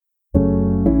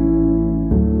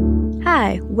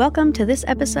Hi, welcome to this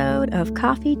episode of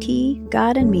Coffee, Tea,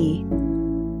 God and Me.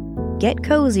 Get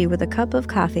cozy with a cup of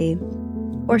coffee,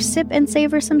 or sip and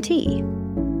savor some tea.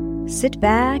 Sit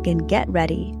back and get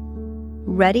ready.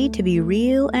 Ready to be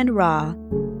real and raw,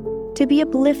 to be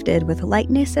uplifted with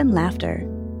lightness and laughter.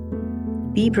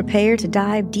 Be prepared to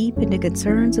dive deep into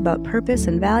concerns about purpose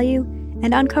and value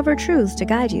and uncover truths to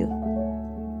guide you.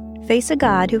 Face a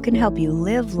God who can help you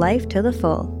live life to the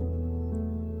full.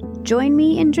 Join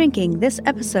me in drinking this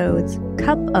episode's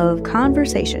cup of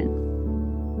conversation.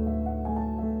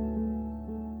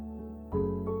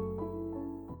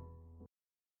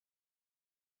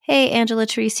 Hey, Angela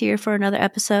Therese here for another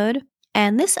episode.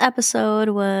 And this episode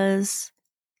was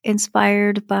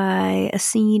inspired by a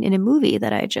scene in a movie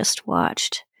that I just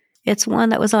watched. It's one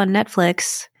that was on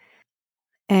Netflix.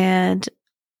 And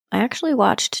I actually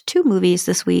watched two movies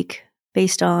this week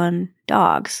based on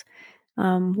dogs.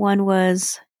 One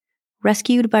was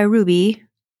Rescued by Ruby,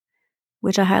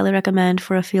 which I highly recommend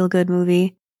for a feel-good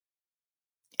movie.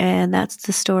 And that's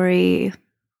the story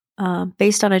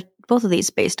both of these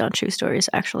based on true stories,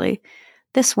 actually.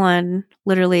 This one,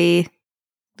 literally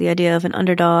the idea of an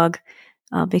underdog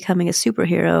becoming a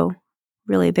superhero,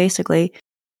 really basically.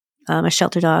 A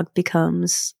shelter dog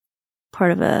becomes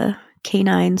part of a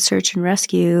canine search and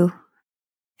rescue.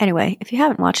 Anyway, if you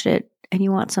haven't watched it and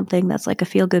you want something that's like a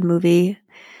feel-good movie,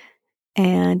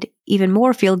 and even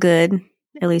more feel good,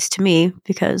 at least to me,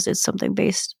 because it's something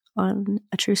based on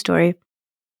a true story.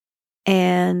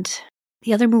 And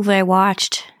the other movie I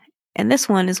watched, and this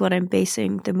one is what I'm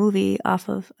basing the movie off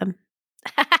of.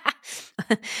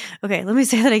 Okay, let me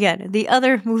say that again. The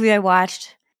other movie I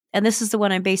watched, and this is the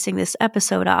one I'm basing this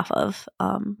episode off of,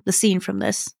 the scene from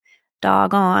this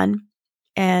dog on,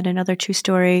 and another true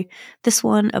story. This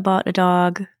one about a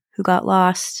dog who got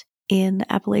lost in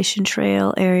the Appalachian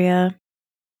Trail area.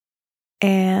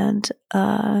 And,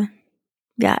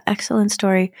 excellent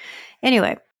story.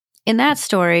 Anyway, in that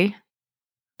story,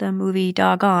 the movie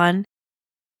Doggone,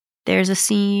 there's a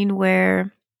scene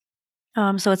where,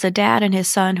 so it's a dad and his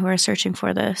son who are searching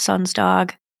for the son's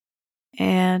dog.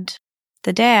 And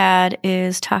the dad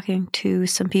is talking to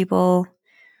some people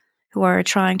who are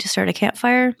trying to start a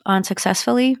campfire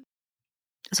unsuccessfully.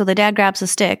 So the dad grabs a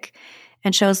stick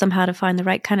and shows them how to find the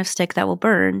right kind of stick that will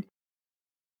burn.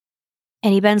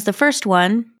 And he bends the first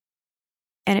one,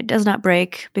 and it does not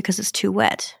break because it's too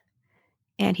wet.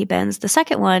 And he bends the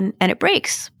second one, and it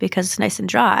breaks because it's nice and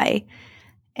dry.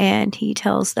 And he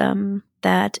tells them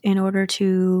that in order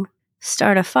to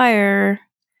start a fire,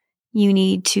 you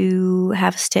need to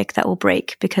have a stick that will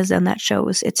break, because then that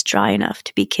shows it's dry enough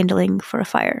to be kindling for a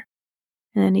fire.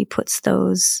 And then he puts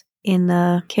those in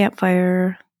the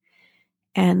campfire,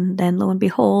 and then lo and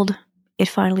behold, it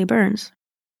finally burns.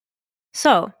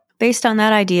 So, based on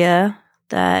that idea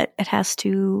that it has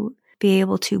to be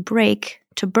able to break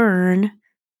to burn,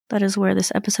 that is where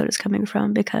this episode is coming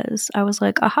from, because I was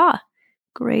like, aha,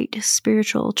 great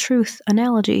spiritual truth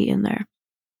analogy in there.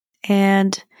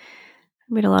 And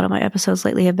I mean, a lot of my episodes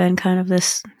lately have been kind of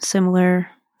this similar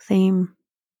theme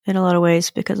in a lot of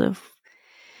ways because of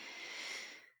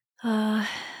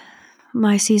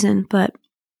my season, but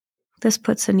this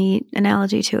puts a neat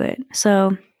analogy to it.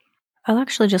 So I'll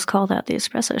actually just call that the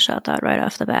espresso shot thought right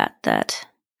off the bat, that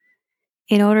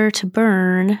in order to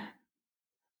burn,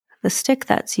 the stick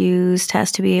that's used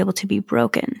has to be able to be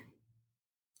broken,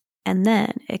 and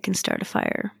then it can start a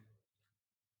fire.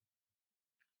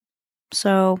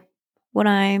 So what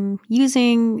I'm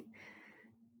using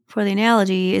for the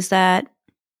analogy is that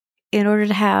in order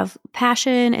to have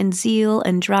passion and zeal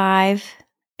and drive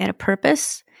and a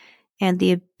purpose and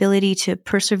the ability to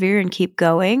persevere and keep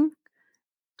going,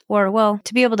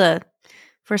 to be able to,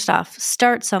 first off,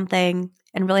 start something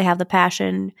and really have the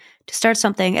passion to start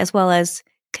something as well as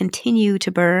continue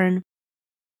to burn,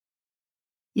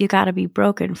 you got to be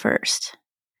broken first.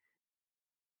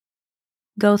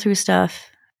 Go through stuff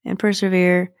and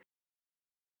persevere,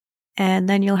 and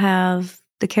then you'll have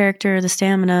the character, the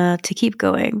stamina to keep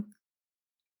going.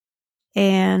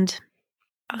 And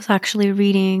I was actually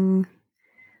reading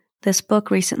this book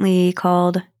recently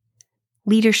called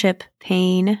Leadership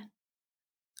Pain,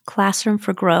 Classroom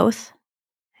for Growth,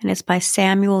 and it's by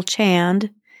Samuel Chand.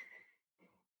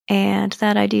 And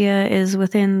that idea is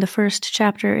within the first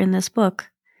chapter in this book.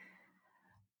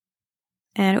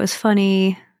 And it was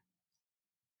funny,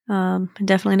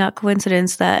 definitely not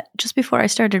coincidence, that just before I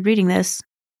started reading this,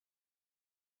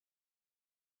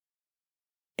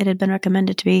 it had been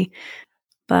recommended to me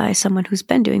by someone who's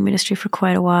been doing ministry for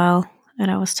quite a while.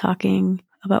 And I was talking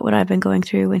about what I've been going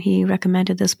through when he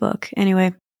recommended this book.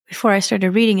 Anyway, before I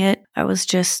started reading it, I was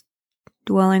just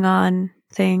dwelling on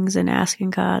things and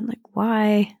asking God, like,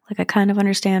 why? Like, I kind of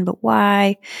understand, but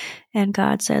why? And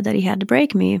God said that he had to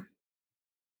break me.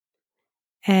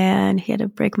 And he had to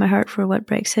break my heart for what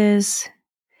breaks his,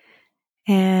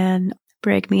 and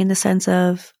break me in the sense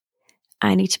of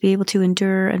I need to be able to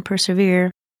endure and persevere.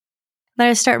 Then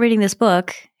I start reading this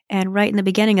book, and right in the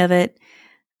beginning of it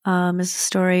is the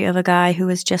story of a guy who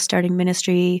was just starting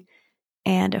ministry,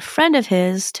 and a friend of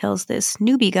his tells this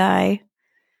newbie guy.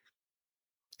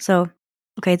 So,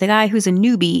 okay, the guy who's a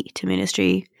newbie to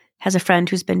ministry has a friend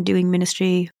who's been doing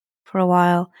ministry for a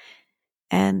while,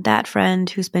 and that friend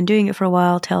who's been doing it for a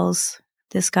while tells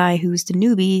this guy who's the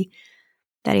newbie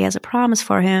that he has a promise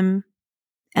for him.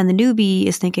 And the newbie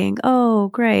is thinking, oh,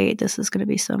 great, this is going to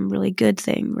be some really good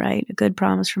thing, right? A good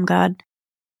promise from God.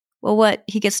 Well, what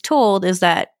he gets told is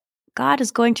that God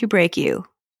is going to break you.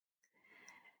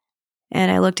 And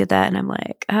I looked at that and I'm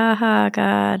like,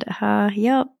 God,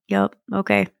 yep,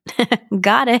 okay,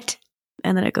 got it.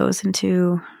 And then it goes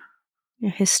into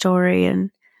his story,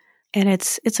 and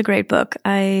it's a great book.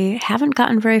 I haven't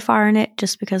gotten very far in it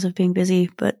just because of being busy,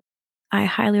 but I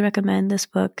highly recommend this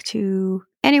book to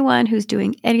anyone who's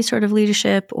doing any sort of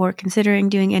leadership or considering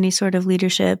doing any sort of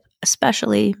leadership,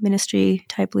 especially ministry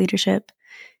type leadership,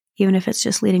 even if it's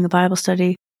just leading a Bible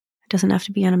study. It doesn't have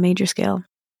to be on a major scale.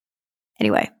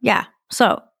 Anyway, yeah.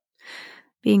 So,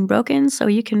 being broken so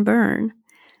you can burn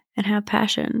and have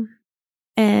passion.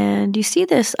 And you see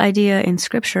this idea in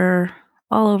scripture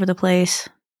all over the place.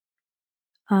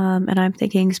 And I'm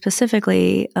thinking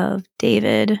specifically of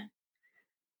David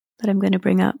that I'm going to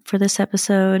bring up for this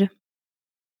episode.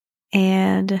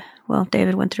 And, well,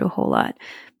 David went through a whole lot,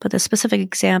 but the specific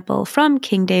example from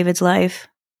King David's life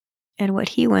and what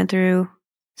he went through.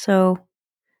 So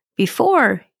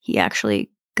before he actually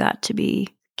got to be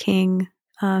king,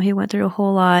 he went through a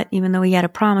whole lot, even though he had a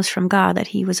promise from God that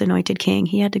he was anointed king.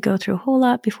 He had to go through a whole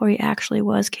lot before he actually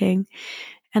was king.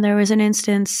 And there was an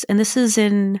instance, and this is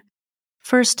in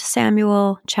 1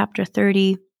 Samuel chapter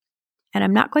 30, and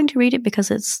I'm not going to read it because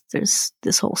there's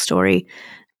this whole story,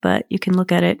 but you can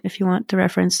look at it if you want the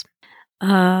reference.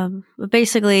 But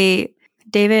basically,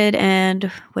 David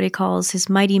and what he calls his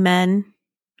mighty men,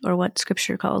 or what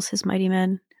scripture calls his mighty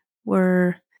men,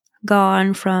 were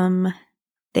gone from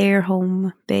their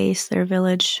home base, their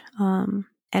village. And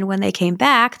when they came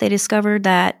back, they discovered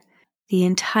that the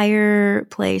entire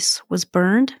place was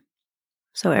burned.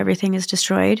 So everything is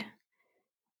destroyed.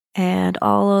 And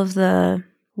all of the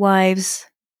wives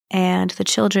and the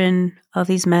children of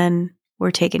these men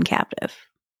were taken captive.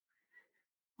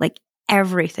 Like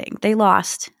everything. They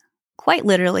lost quite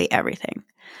literally everything.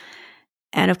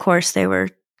 And of course, they were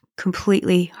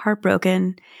completely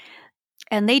heartbroken.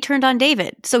 And they turned on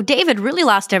David. So David really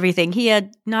lost everything. He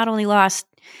had not only lost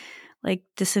like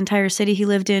this entire city he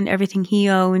lived in, everything he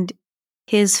owned,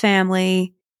 his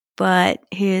family, but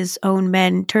his own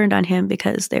men turned on him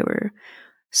because they were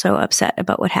so upset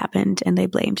about what happened, and they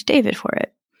blamed David for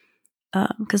it.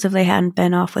 Because if they hadn't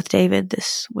been off with David,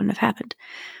 this wouldn't have happened.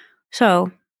 So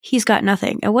he's got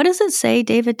nothing. And what does it say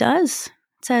David does?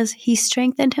 It says he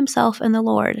strengthened himself in the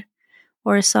Lord.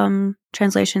 Or some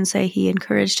translations say he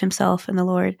encouraged himself in the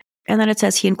Lord. And then it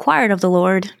says he inquired of the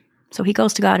Lord. So he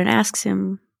goes to God and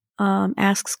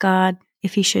asks God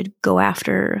if he should go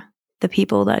after the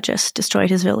people that just destroyed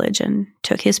his village and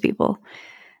took his people.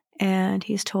 And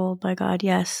he's told by God,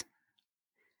 yes.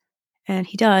 And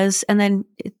he does. And then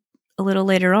a little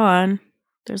later on,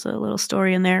 there's a little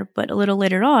story in there, but a little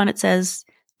later on, it says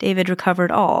David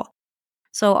recovered all.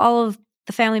 So all of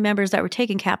the family members that were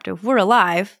taken captive were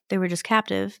alive. They were just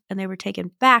captive, and they were taken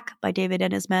back by David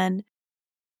and his men,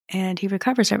 and he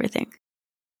recovers everything.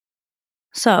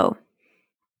 So,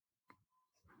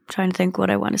 I'm trying to think what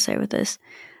I want to say with this.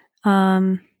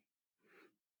 Also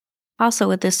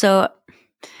with this, so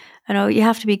I know you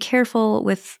have to be careful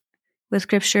with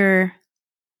scripture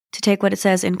to take what it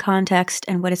says in context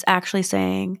and what it's actually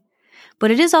saying.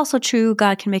 But it is also true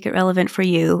God can make it relevant for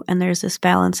you, and there's this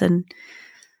balance, and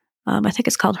I think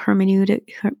it's called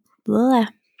hermeneutics. I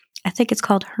think it's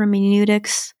called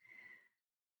hermeneutics.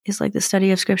 Is like the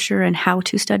study of scripture and how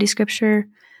to study scripture.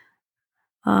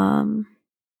 And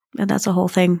that's a whole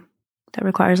thing that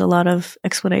requires a lot of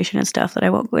explanation and stuff that I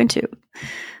won't go into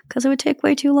because it would take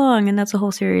way too long, and that's a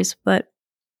whole series. But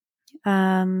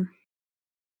so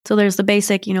there's the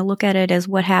basic, look at it as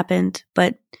what happened,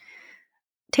 but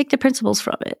take the principles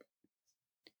from it.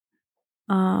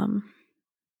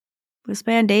 This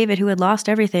man David, who had lost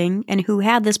everything and who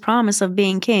had this promise of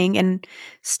being king and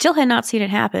still had not seen it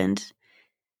happen,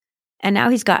 and now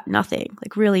he's got nothing,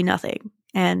 like really nothing,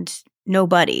 and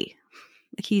nobody.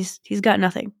 Like he's got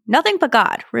nothing but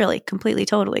God, really, completely,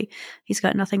 totally. He's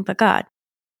got nothing but God.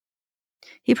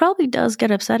 He probably does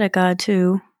get upset at God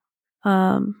too,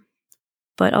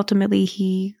 but ultimately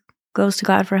he goes to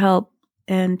God for help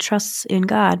and trusts in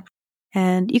God.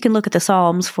 And you can look at the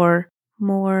Psalms for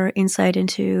more insight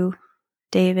into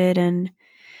David and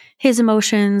his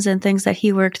emotions and things that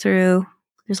he worked through.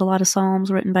 There's a lot of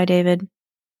Psalms written by David.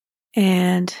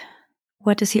 And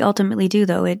what does he ultimately do,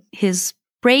 though? His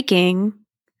breaking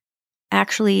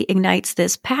actually ignites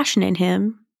this passion in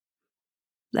him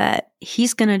that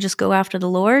he's going to just go after the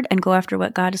Lord and go after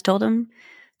what God has told him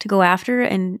to go after.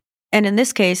 And in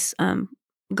this case,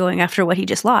 going after what he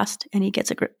just lost, and he gets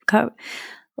a grip.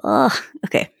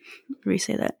 Okay,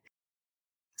 re-say that.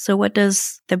 So what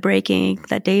does the breaking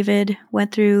that David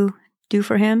went through do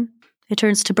for him? It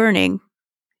turns to burning,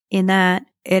 in that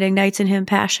it ignites in him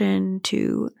passion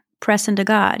to press into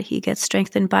God. He gets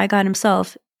strengthened by God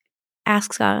himself,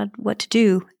 asks God what to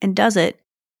do, and does it,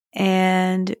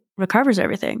 and recovers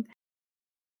everything.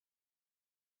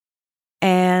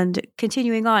 And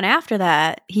continuing on after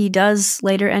that, he does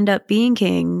later end up being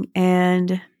king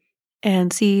and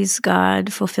sees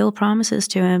God fulfill promises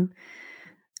to him.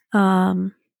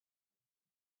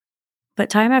 But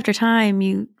time after time,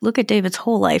 you look at David's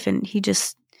whole life, and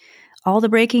all the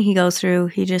breaking he goes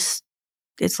through,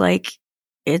 it's like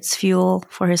it's fuel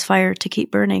for his fire to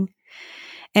keep burning.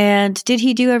 And did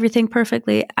he do everything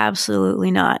perfectly?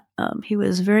 Absolutely not. He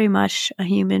was very much a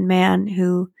human man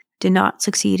who did not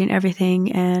succeed in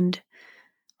everything, and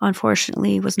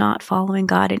unfortunately was not following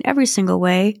God in every single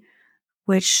way,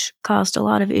 which caused a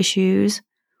lot of issues.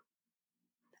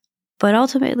 But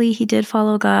ultimately, he did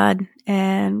follow God,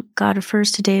 and God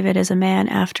refers to David as a man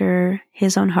after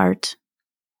his own heart.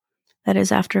 That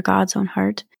is, after God's own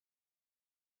heart.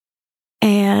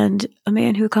 And a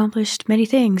man who accomplished many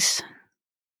things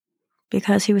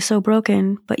because he was so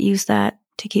broken, but used that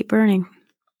to keep burning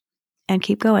and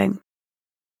keep going.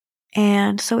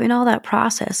 And so in all that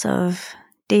process of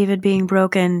David being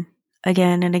broken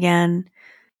again and again,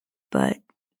 but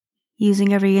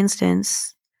using every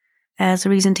instance as a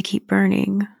reason to keep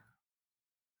burning,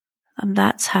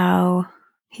 that's how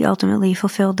he ultimately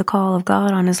fulfilled the call of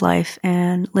God on his life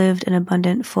and lived an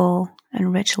abundant, full,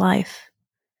 and rich life.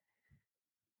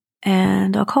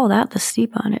 And I'll call that the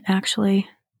steep on it, actually.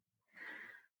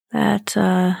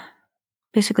 That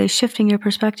basically shifting your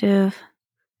perspective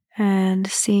and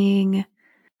seeing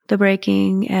the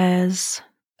breaking as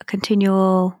a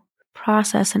continual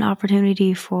process and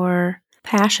opportunity for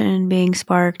passion being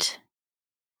sparked,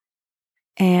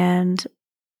 and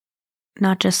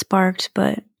not just sparked,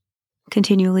 but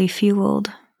continually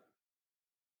fueled,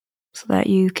 so that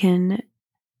you can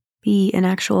be an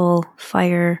actual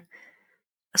fire,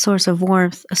 a source of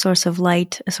warmth, a source of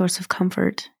light, a source of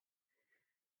comfort,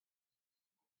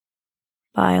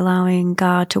 by allowing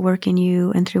God to work in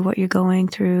you and through what you're going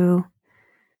through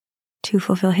to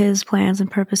fulfill his plans and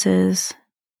purposes,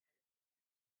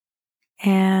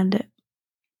 and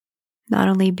not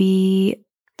only be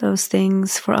those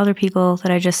things for other people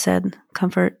that I just said,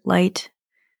 comfort, light,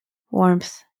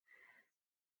 warmth,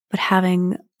 but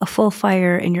having a full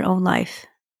fire in your own life,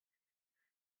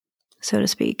 so to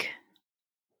speak.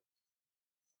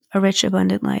 A rich,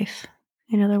 abundant life,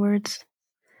 in other words.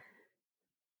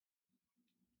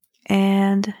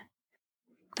 And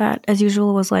that, as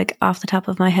usual, was like off the top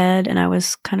of my head, and I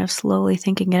was kind of slowly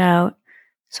thinking it out.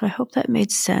 So I hope that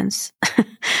made sense.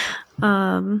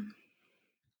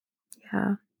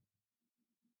 Yeah.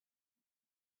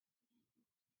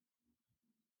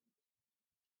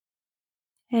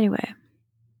 Anyway,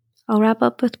 I'll wrap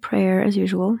up with prayer as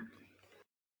usual.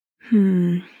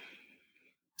 Thank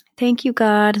you,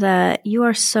 God, that you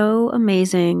are so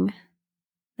amazing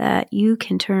that you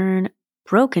can turn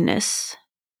brokenness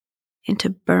into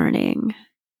burning.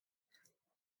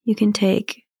 You can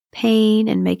take pain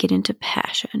and make it into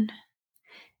passion.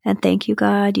 And thank you,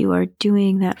 God, you are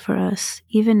doing that for us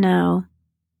even now.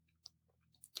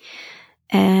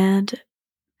 And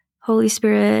Holy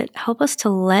Spirit, help us to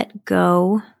let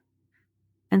go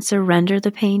and surrender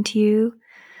the pain to you.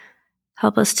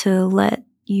 Help us to let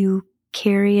you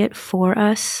carry it for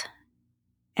us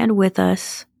and with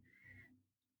us.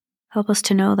 Help us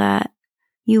to know that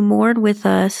you mourn with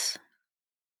us,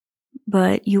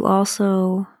 but you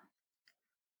also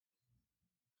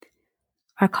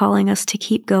are calling us to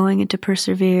keep going and to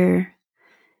persevere,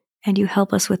 and you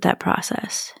help us with that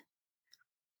process.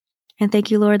 And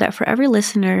thank you, Lord, that for every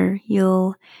listener,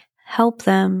 you'll help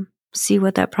them see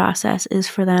what that process is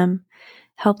for them,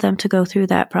 help them to go through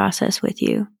that process with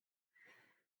you.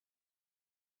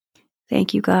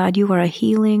 Thank you, God. You are a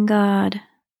healing God.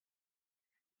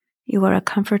 You are a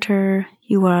comforter.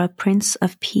 You are a Prince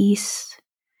of Peace.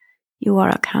 You are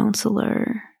a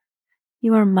counselor.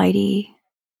 You are mighty.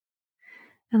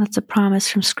 And that's a promise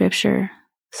from Scripture,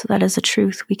 so that is a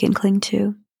truth we can cling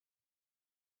to.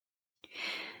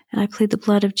 And I plead the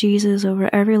blood of Jesus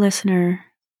over every listener.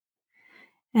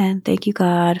 And thank you,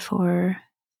 God, for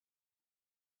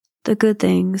the good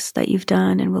things that you've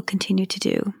done and will continue to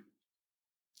do.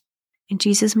 In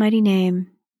Jesus' mighty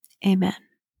name, amen.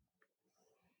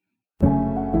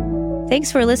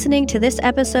 Thanks for listening to this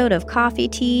episode of Coffee,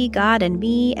 Tea, God and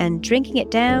Me, and drinking it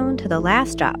down to the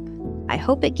last drop. I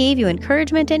hope it gave you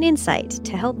encouragement and insight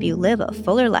to help you live a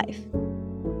fuller life.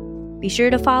 Be sure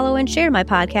to follow and share my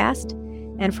podcast.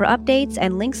 And for updates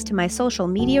and links to my social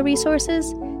media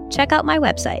resources, check out my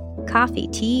website,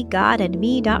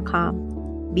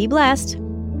 coffeeteagodandme.com. Be blessed.